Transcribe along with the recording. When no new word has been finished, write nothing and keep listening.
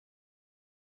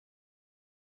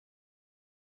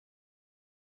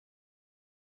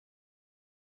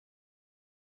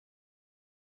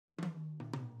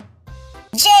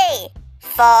J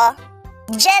for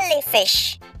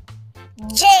jellyfish.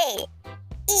 J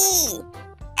E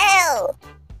L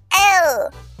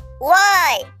L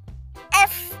Y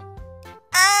F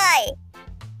I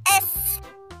S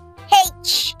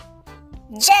H.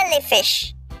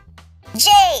 Jellyfish. J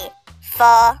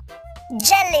for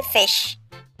jellyfish.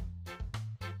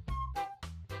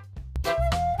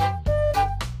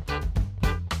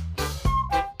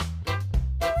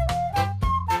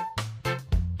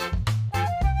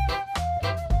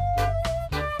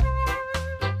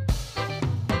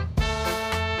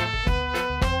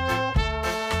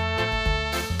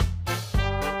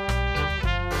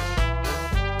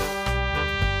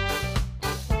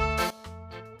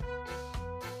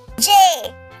 J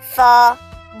for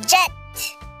jet.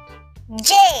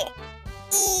 J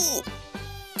E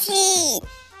T.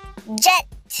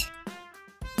 Jet.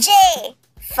 J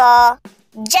for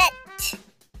jet.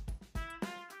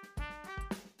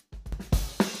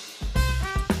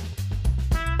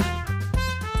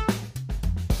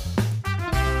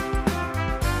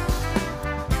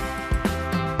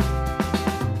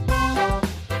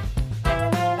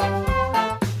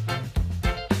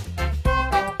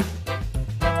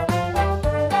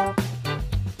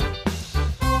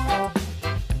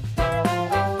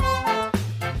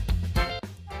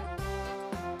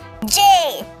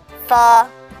 J for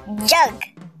jug.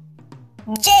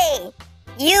 J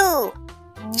U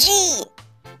G.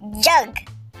 Jug.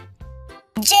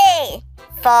 J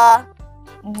for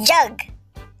jug.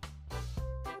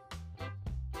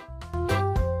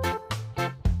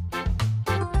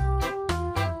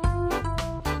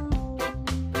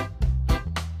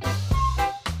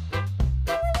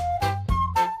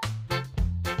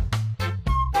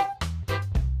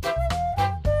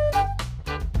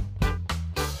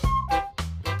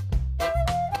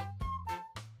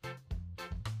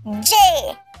 J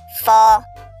for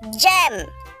jam.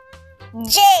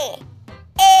 J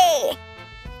A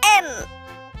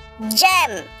M.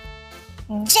 Jam.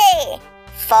 J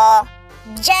for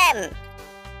jam.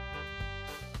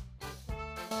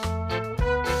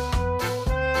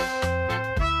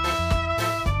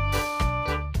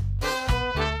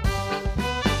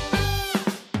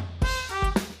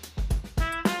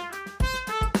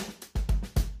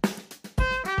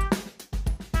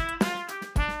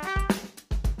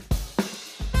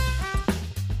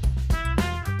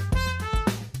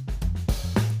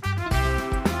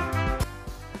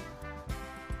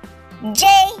 J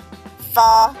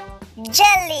for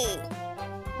jelly.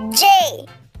 J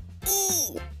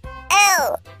E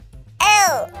L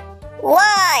L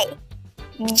Y.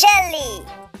 Jelly.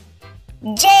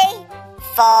 J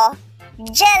for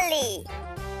jelly.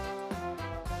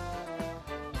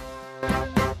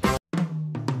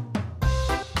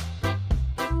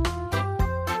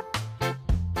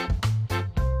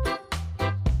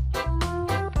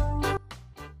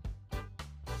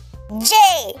 J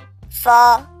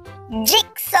for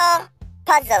jigsaw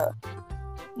puzzle.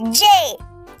 J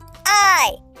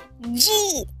I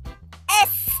G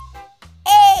S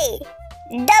A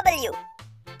W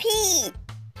P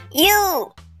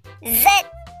U Z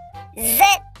Z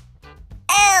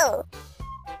L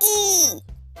E.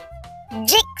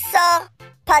 Jigsaw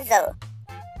puzzle.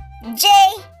 J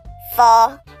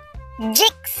for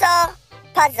jigsaw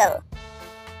puzzle.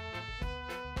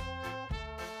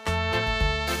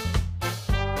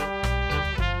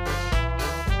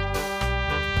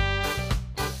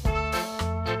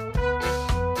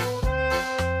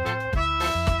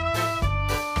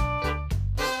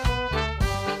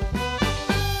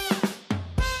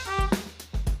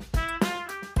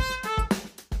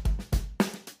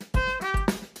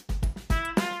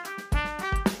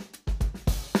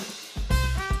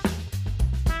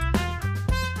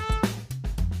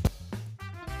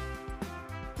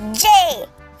 J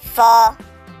for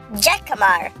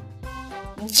jacamar.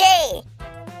 J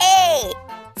A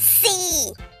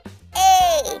C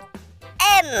A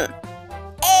M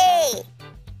A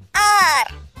R.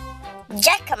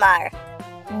 Jacamar.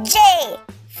 J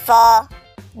for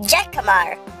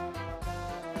jacamar.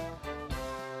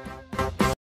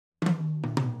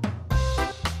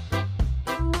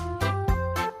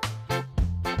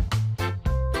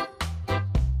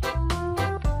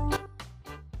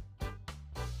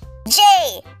 J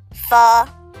for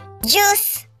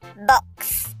juice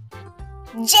box.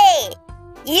 J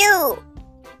U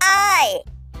I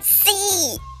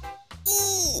C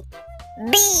E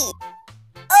B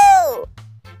O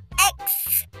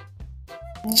X.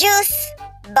 Juice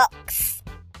box.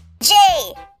 J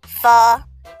for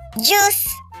juice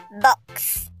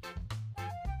box.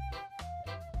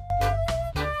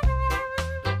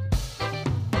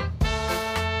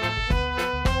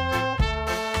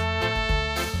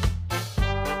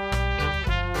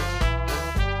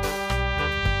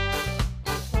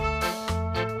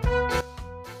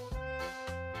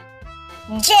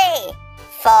 J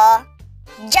for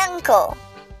jungle.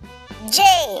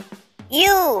 J-U-N-C-O,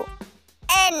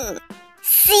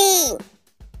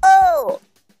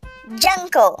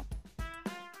 jungle.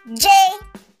 J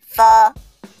for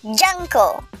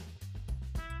jungle.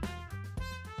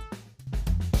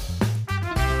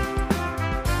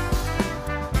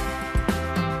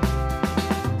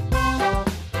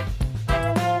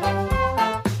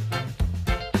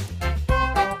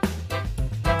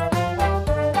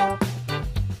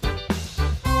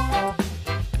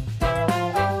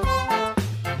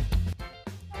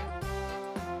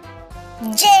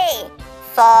 J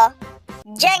for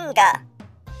Jenga.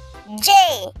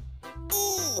 J-E-N-G-A,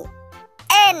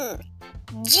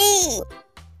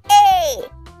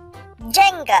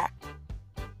 Jenga.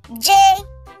 J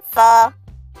for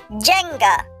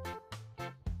Jenga.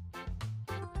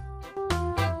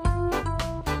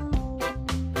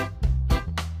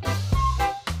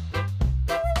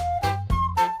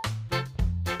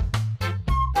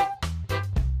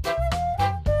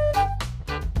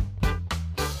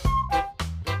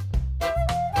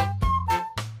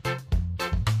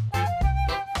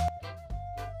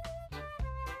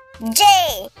 J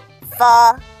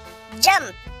for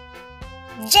jump.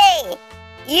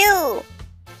 J-U-M-P,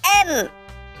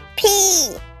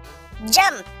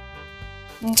 jump.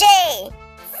 J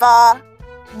for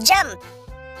jump.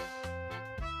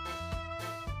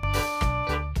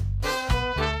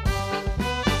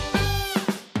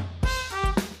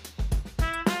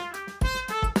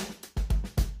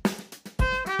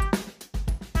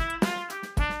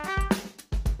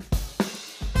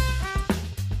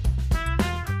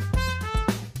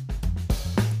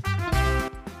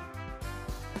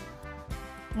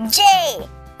 J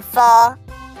for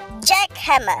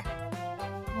jackhammer.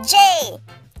 J-A-C-K-H-A-M-M-E-R,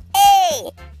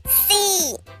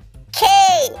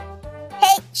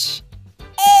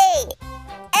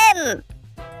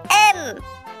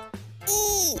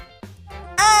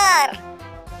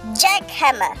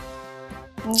 jackhammer.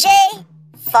 J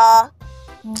for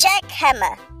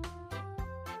jackhammer.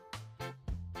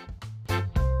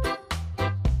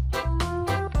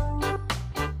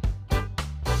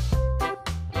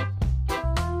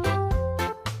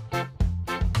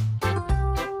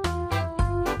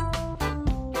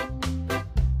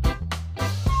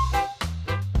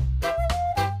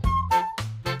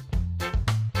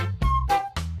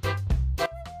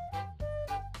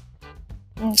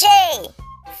 J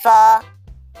for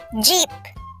jeep.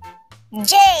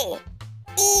 J-E-E-P,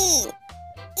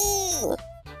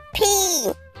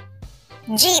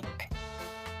 jeep.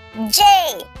 J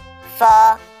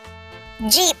for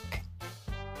jeep.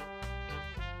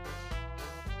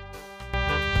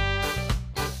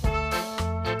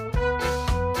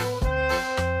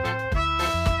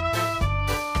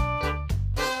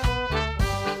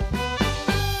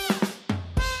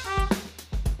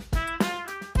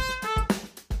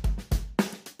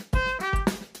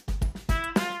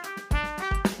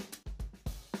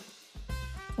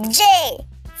 J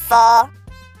for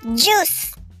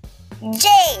juice.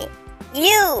 J-U-I-C-E,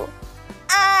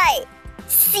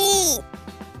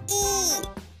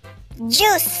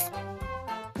 juice.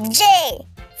 J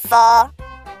for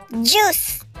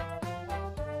juice.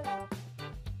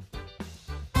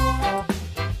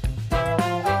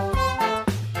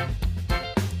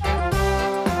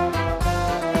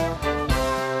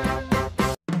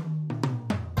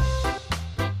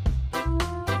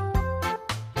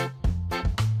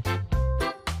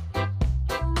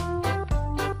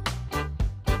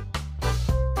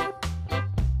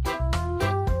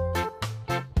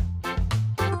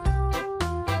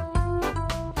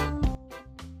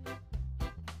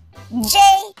 J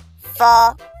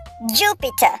for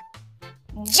Jupiter.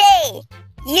 J-U-P-I-T-E-R,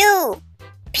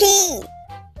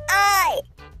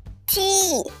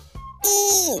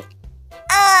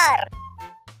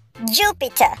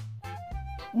 Jupiter.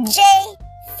 J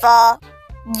for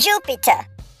Jupiter.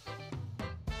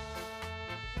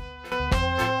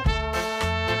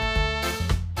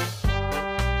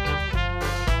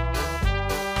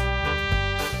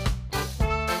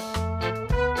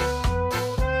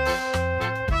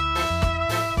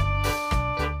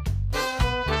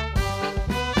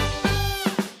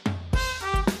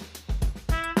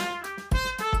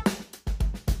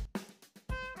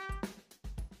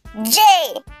 J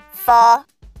for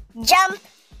jump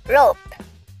rope.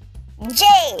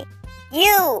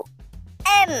 J-U-M-P-R-O-P-E,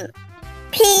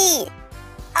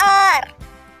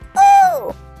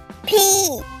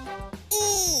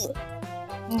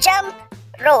 jump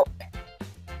rope.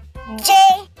 J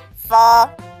for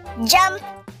jump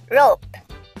rope.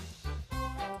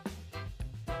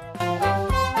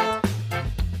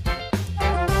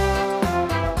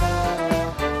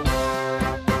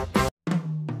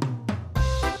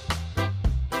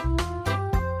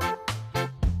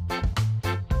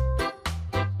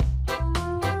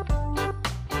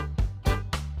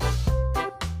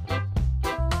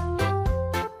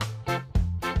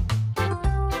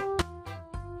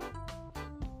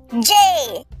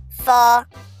 for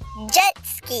jet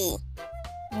ski.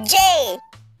 J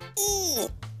E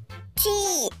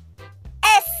T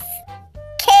S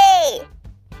K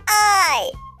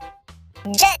I.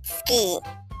 Jet ski.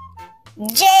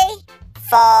 J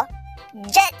for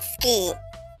jet ski.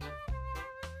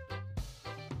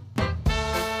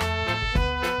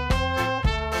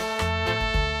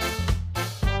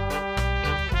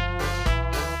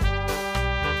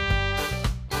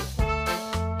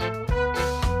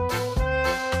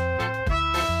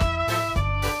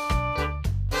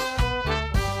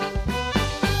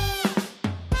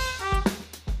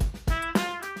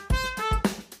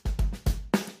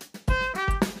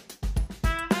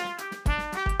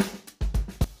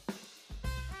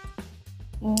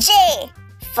 J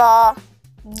for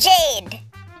jade.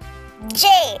 J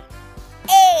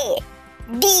A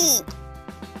D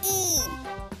E.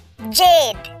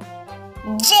 Jade.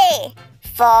 J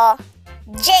for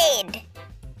jade.